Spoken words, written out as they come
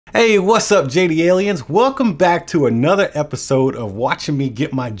Hey, what's up, JD Aliens? Welcome back to another episode of watching me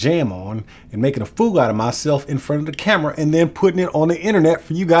get my jam on and making a fool out of myself in front of the camera and then putting it on the internet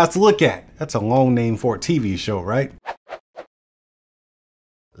for you guys to look at. That's a long name for a TV show, right?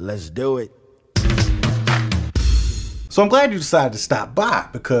 Let's do it. So I'm glad you decided to stop by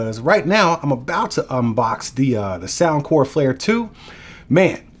because right now I'm about to unbox the Soundcore Flare 2.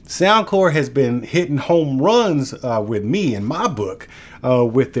 Man, Soundcore has been hitting home runs with me in my book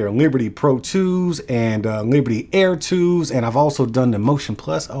with their Liberty Pro 2s and Liberty Air 2s, and I've also done the Motion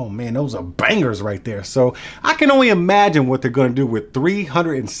Plus. Oh man, those are bangers right there. So I can only imagine what they're going to do with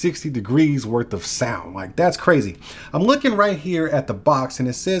 360 degrees worth of sound. Like, that's crazy. I'm looking right here at the box and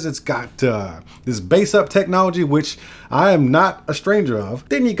it says it's got this bass up technology, which I am not a stranger of.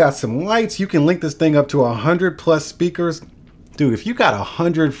 Then you got some lights. You can link this thing up to 100 plus speakers. Dude, if you got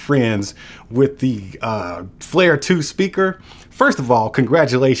 100 friends with the Flare 2 speaker, first of all,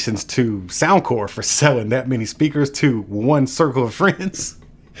 congratulations to Soundcore for selling that many speakers to one circle of friends.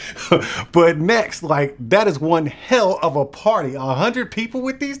 But next, like, that is one hell of a party. 100 people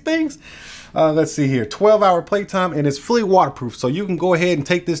with these things? Let's see here, 12-hour playtime, and it's fully waterproof. So you can go ahead and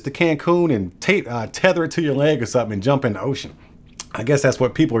take this to Cancun and tether it to your leg or something and jump in the ocean. I guess that's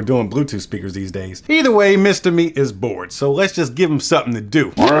what people are doing Bluetooth speakers these days. Either way, Mr. Meat is bored, so let's just give him something to do.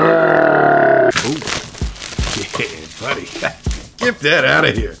 Ooh. Yeah, buddy. Get that out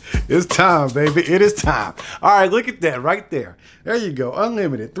of here. It's time, baby. It is time. All right, look at that right there. There you go.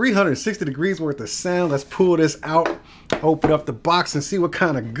 Unlimited. 360 degrees worth of sound. Let's pull this out, open up the box, and see what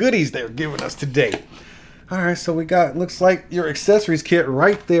kind of goodies they're giving us today. All right, so we got, looks like your accessories kit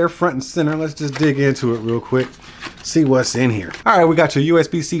right there, front and center. Let's just dig into it real quick, see what's in here. All right, we got your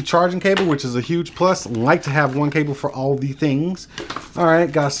USB-C charging cable, which is a huge plus. Like to have one cable for all the things. All right,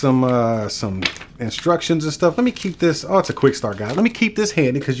 got some instructions and stuff. Let me keep this, oh, it's a quick start guide. Let me keep this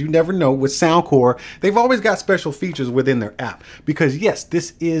handy because you never know with Soundcore. They've always got special features within their app because yes,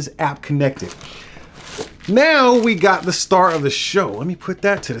 this is app connected. Now we got the star of the show. Let me put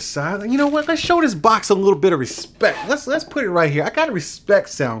that to the side. You know what? Let's show this box a little bit of respect. Let's put it right here. I gotta respect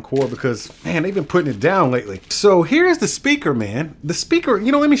Soundcore because, man, they've been putting it down lately. So here's the speaker, man. The speaker,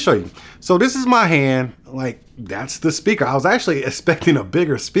 you know, let me show you. So this is my hand. Like, that's the speaker. I was actually expecting a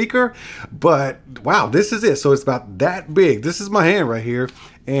bigger speaker, but wow, this is it. So it's about that big. This is my hand right here.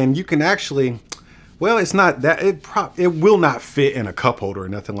 And you can actually, well, it's not that, it will not fit in a cup holder or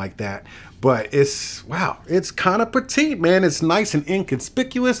nothing like that. But it's, wow, it's kind of petite, man. It's nice and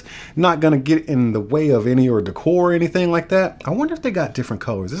inconspicuous. Not gonna get in the way of any or decor or anything like that. I wonder if they got different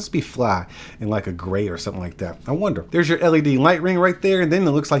colors. This would be fly in like a gray or something like that. I wonder. There's your LED light ring right there. And then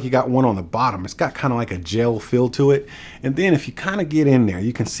it looks like you got one on the bottom. It's got kind of like a gel feel to it. And then if you kind of get in there,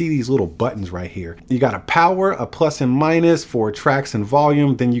 you can see these little buttons right here. You got a power, a plus and minus for tracks and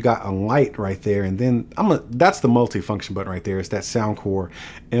volume. Then you got a light right there. And then that's the multi-function button right there. It's that Soundcore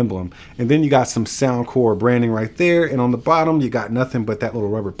emblem. And then you got some Soundcore branding right there, and on the bottom you got nothing but that little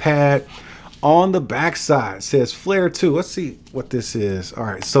rubber pad. On the back side it says Flare 2. Let's see what this is. All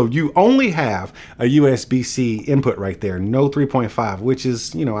right, so you only have a USB-C input right there, no 3.5, which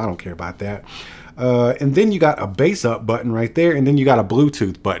is, you know, I don't care about that. And then you got a bass up button right there, and then you got a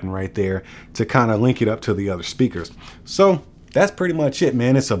Bluetooth button right there to kind of link it up to the other speakers. So that's pretty much it,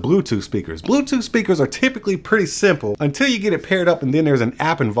 man. It's a Bluetooth speakers. Bluetooth speakers are typically pretty simple until you get it paired up and then there's an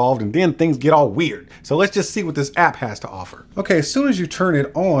app involved and then things get all weird. So let's just see what this app has to offer. Okay, as soon as you turn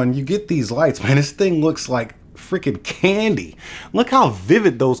it on, you get these lights, man. This thing looks like freaking candy. Look how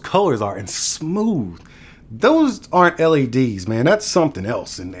vivid those colors are and smooth. Those aren't LEDs, man. That's something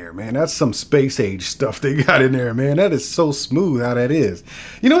else in there, man. That's some space age stuff they got in there, man. That is so smooth how that is.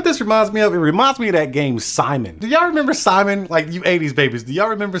 You know what this reminds me of? It reminds me of that game Simon. Do y'all remember Simon? Like, you 80s babies, do y'all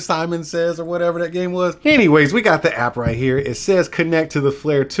remember Simon Says or whatever that game was? Anyways, we got the app right here. It says connect to the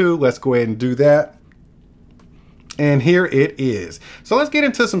Flare 2. Let's go ahead and do that. And here it is. So let's get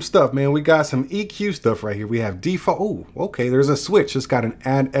into some stuff, man. We got some EQ stuff right here. We have default. Oh, okay. There's a switch. It's got an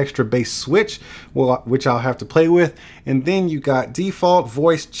add extra bass switch, which I'll have to play with. And then you got default,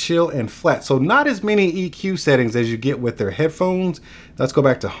 voice, chill, and flat. So not as many EQ settings as you get with their headphones. Let's go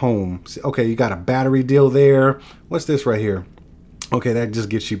back to home. Okay, you got a battery deal there. What's this right here? Okay, that just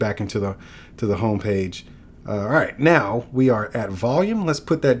gets you back into the home page. All right, now we are at volume. Let's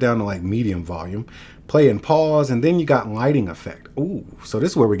put that down to like medium volume. Play and pause, and then you got lighting effect. Ooh, so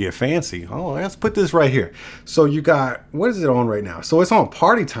this is where we get fancy. Oh, let's put this right here. So you got, what is it on right now? So it's on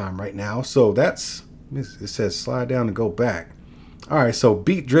party time right now. So that's, it says slide down and go back. All right, so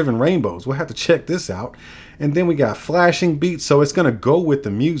beat driven rainbows. We'll have to check this out. And then we got flashing beats. So it's gonna go with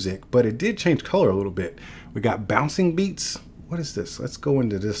the music, but it did change color a little bit. We got bouncing beats. what is this? Let's go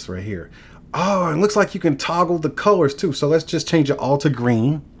into this right here. Oh, it looks like you can toggle the colors too. So let's just change it all to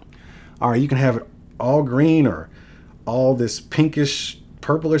green. All right, you can have it all green or all this pinkish,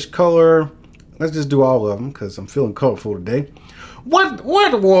 purplish color. Let's just do all of them because I'm feeling colorful today. What?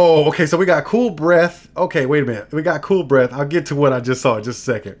 Whoa. Okay, so we got cool breath. Okay, wait a minute. We got cool breath. I'll get to what I just saw in just a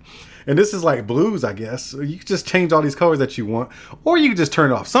second. And this is like blues, I guess. So you can just change all these colors that you want, or you can just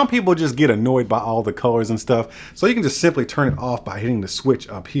turn it off. Some people just get annoyed by all the colors and stuff. So you can just simply turn it off by hitting the switch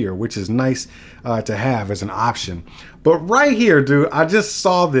up here, which is nice to have as an option. But right here, dude, I just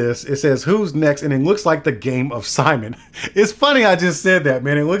saw this. It says, who's next? And it looks like the game of Simon. It's funny I just said that,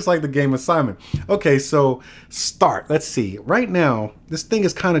 man. It looks like the game of Simon. Okay, so start. Let's see. Right now, this thing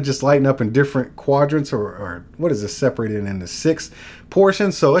is kind of just lighting up in different quadrants, or what is this, separated into 6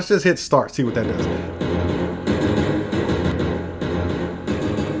 portions. So let's just hit start, see what that does.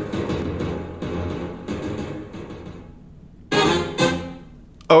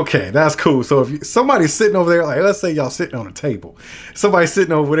 Okay, that's cool. So if somebody's sitting over there, like let's say y'all sitting on a table, somebody's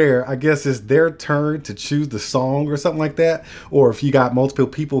sitting over there, I guess it's their turn to choose the song or something like that. Or if you got multiple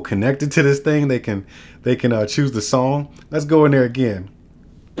people connected to this thing, they can choose the song. Let's go in there again.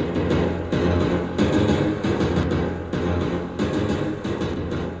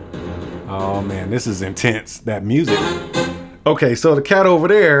 Oh man, this is intense, that music. Okay, so the cat over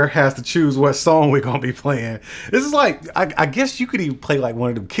there has to choose what song we're gonna be playing. This is like, I guess you could even play like one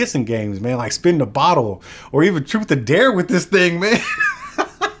of them kissing games, man, like spin the bottle or even truth or dare with this thing, man.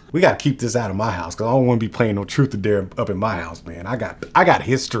 We gotta keep this out of my house because I don't want to be playing no truth or dare up in my house, man. I got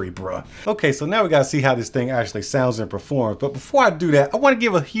history, bruh. Okay, so now we gotta see how this thing actually sounds and performs. But before I do that, I want to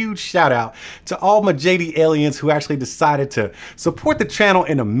give a huge shout out to all my JD aliens who actually decided to support the channel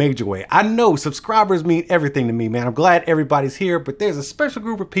in a major way. I know subscribers mean everything to me, man. I'm glad everybody's here, but there's a special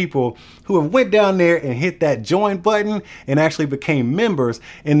group of people who have went down there and hit that join button and actually became members,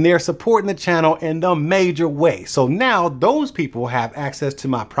 and they're supporting the channel in the major way. So now those people have access to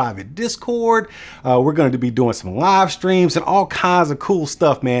my private Discord. We're going to be doing some live streams and all kinds of cool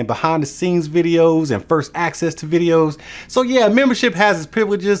stuff, man. Behind the scenes videos and first access to videos. So yeah, membership has its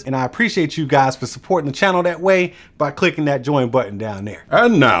privileges, and I appreciate you guys for supporting the channel that way by clicking that join button down there.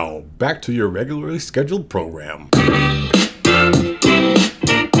 And now back to your regularly scheduled program.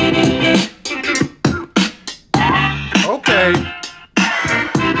 Okay.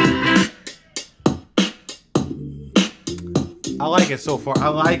 I like it so far. I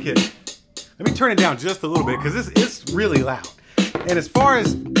like it. Let me turn it down just a little bit because it's really loud. And as far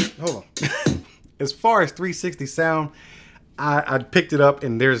as, hold on, as far as 360 sound, I picked it up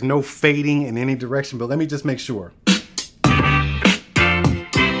and there's no fading in any direction, but let me just make sure.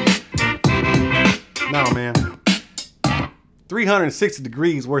 No, man. 360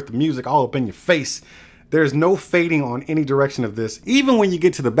 degrees worth of music all up in your face. There's no fading on any direction of this. Even when you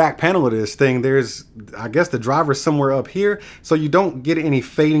get to the back panel of this thing, there's, I guess the driver's somewhere up here, so you don't get any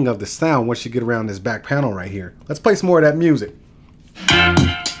fading of the sound once you get around this back panel right here. Let's play some more of that music.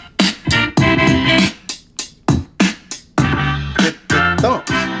 It thumps.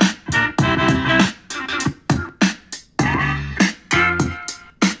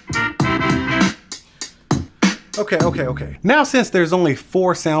 Okay. Now, since there's only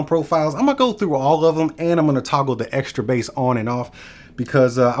 4 sound profiles, I'm gonna go through all of them and I'm gonna toggle the extra bass on and off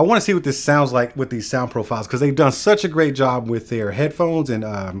because I wanna see what this sounds like with these sound profiles because they've done such a great job with their headphones and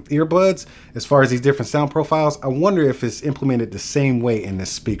earbuds as far as these different sound profiles. I wonder if it's implemented the same way in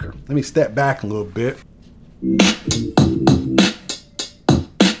this speaker. Let me step back a little bit.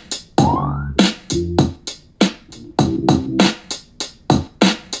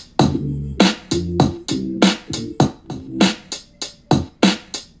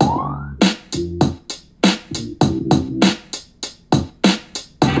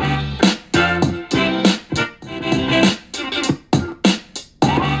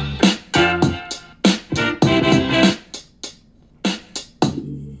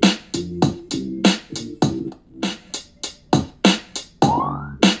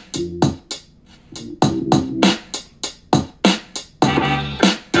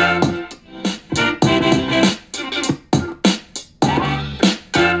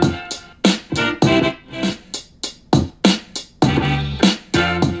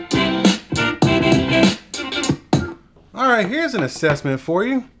 Here's an assessment for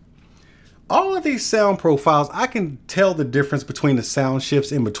you. all of these sound profiles, I can tell the difference between the sound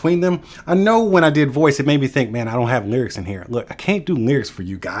shifts in between them. I know when I did voice, it made me think, man, I don't have lyrics in here. Look, I can't do lyrics for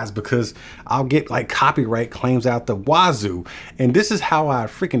you guys because I'll get like copyright claims out the wazoo. And this is how I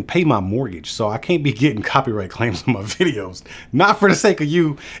freaking pay my mortgage. So I can't be getting copyright claims on my videos, not for the sake of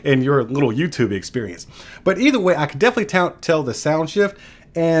you and your little YouTube experience. But either way, I can definitely tell the sound shift.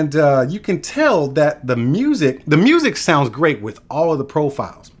 And you can tell that the music sounds great with all of the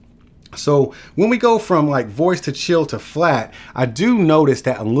profiles. So when we go from like voice to chill to flat, I do notice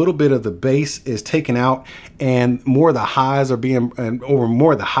that a little bit of the bass is taken out and more of the highs are being, or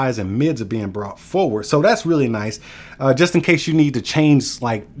more of the highs and mids are being brought forward. So that's really nice. Just in case you need to change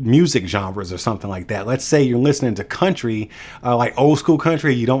like music genres or something like that. Let's say you're listening to country, like old school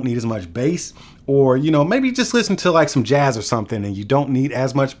country, you don't need as much bass. Or, you know, maybe just listen to like some jazz or something and you don't need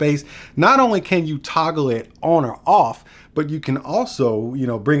as much bass. Not only can you toggle it on or off, but you can also, you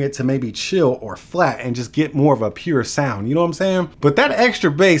know, bring it to maybe chill or flat and just get more of a pure sound. You know what I'm saying? But that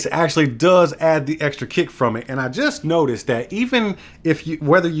extra bass actually does add the extra kick from it. And I just noticed that even if you,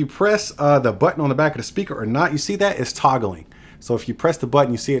 whether you press the button on the back of the speaker or not, you see that it's toggling. So if you press the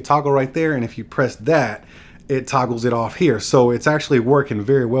button, you see it toggle right there. And if you press that, it toggles it off here. So it's actually working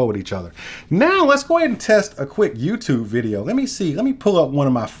very well with each other. Now let's go ahead and test a quick YouTube video. Let me see, let me pull up one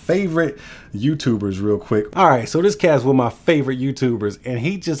of my favorite YouTubers real quick. All right, so this cat's one of my favorite YouTubers and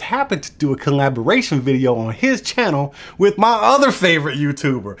he just happened to do a collaboration video on his channel with my other favorite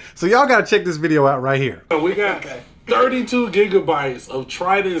YouTuber. So y'all gotta check this video out right here. We got 32 gigabytes of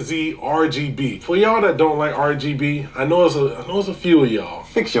Trident Z RGB. For y'all that don't like RGB, I know it's a few of y'all.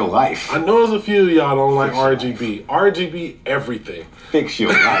 Fix your life. I know it's a few of y'all don't like RGB. RGB everything. Fix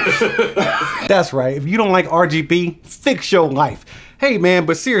your life. That's right. If you don't like RGB, fix your life. Hey man,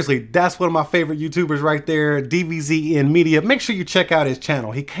 but seriously, that's one of my favorite YouTubers right there, DVZ in Media. Make sure you check out his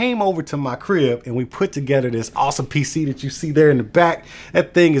channel. He came over to my crib and we put together this awesome PC that you see there in the back.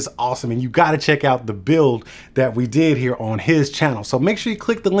 That thing is awesome and you gotta check out the build that we did here on his channel. So make sure you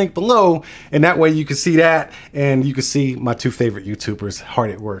click the link below and that way you can see that and you can see my two favorite YouTubers hard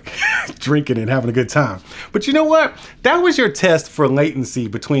at work, drinking and having a good time. But you know what? That was your test for latency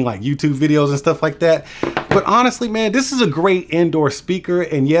between like YouTube videos and stuff like that. But honestly, man, this is a great indoor speaker,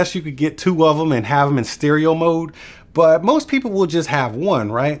 and yes, you could get two of them and have them in stereo mode, but most people will just have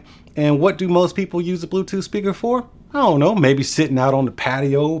one, right? And what do most people use a Bluetooth speaker for? I don't know, maybe sitting out on the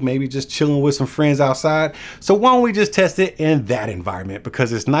patio, maybe just chilling with some friends outside. So why don't we just test it in that environment,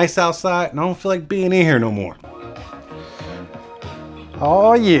 because it's nice outside and I don't feel like being in here no more.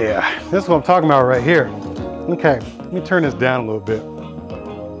 Oh yeah, this is what I'm talking about right here. Okay, let me turn this down a little bit.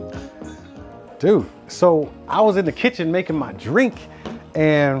 Dude, so I was in the kitchen making my drink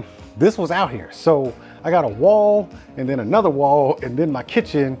and this was out here. So I got a wall and then another wall and then my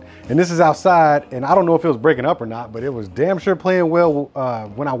kitchen, and this is outside, and I don't know if it was breaking up or not, but it was damn sure playing well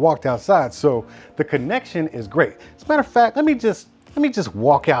when I walked outside. So the connection is great. As a matter of fact, let me just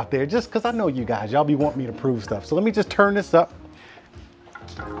walk out there just because I know you guys, y'all be wanting me to prove stuff. So let me just turn this up.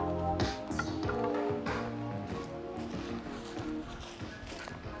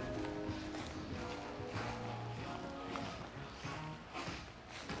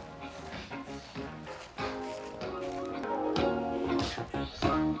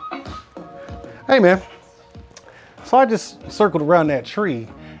 Hey man, so I just circled around that tree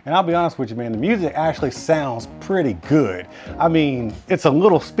and I'll be honest with you, man, the music actually sounds pretty good. I mean, it's a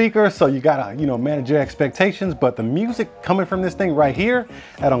little speaker, so you gotta, you know, manage your expectations, but the music coming from this thing right here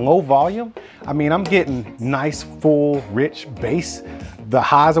at a low volume, I mean, I'm getting nice, full, rich bass. The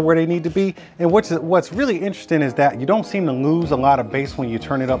highs are where they need to be. And what's really interesting is that you don't seem to lose a lot of bass when you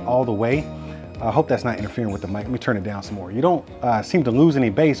turn it up all the way. I hope that's not interfering with the mic. Let me turn it down some more. You don't seem to lose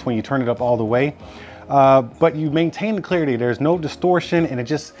any bass when you turn it up all the way, but you maintain the clarity. There's no distortion, and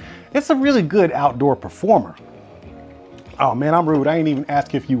it's a really good outdoor performer. Oh man, I'm rude. I ain't even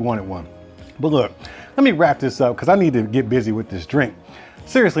asked if you wanted one. But look, let me wrap this up because I need to get busy with this drink.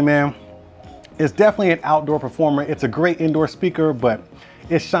 Seriously, man, it's definitely an outdoor performer. It's a great indoor speaker, but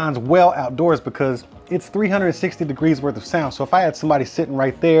it shines well outdoors because it's 360 degrees worth of sound. So if I had somebody sitting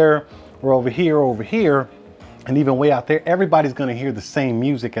right there, or over here, and even way out there, everybody's gonna hear the same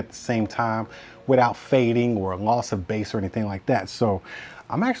music at the same time without fading or loss of bass or anything like that. So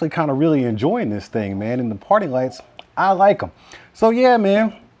I'm actually kind of really enjoying this thing, man. And the party lights, I like them. So yeah,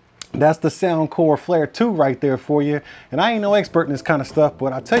 man, that's the Soundcore Flare 2 right there for you. And I ain't no expert in this kind of stuff,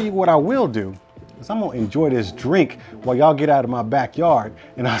 but I'll tell you what I will do because I'm gonna enjoy this drink while y'all get out of my backyard,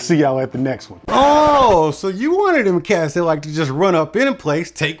 and I'll see y'all at the next one. Oh, so you one of them cats that like to just run up in a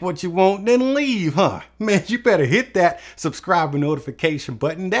place, take what you want, then leave, huh? Man, you better hit that subscribe and notification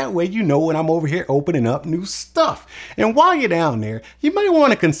button. That way you know when I'm over here opening up new stuff. And while you're down there, you may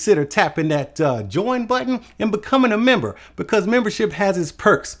want to consider tapping that join button and becoming a member, because membership has its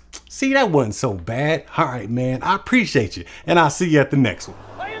perks. See, that wasn't so bad. All right, man, I appreciate you, and I'll see you at the next one.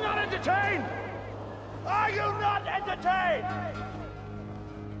 Are you not entertained? Are you not entertained?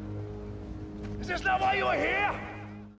 Is this not why you are here?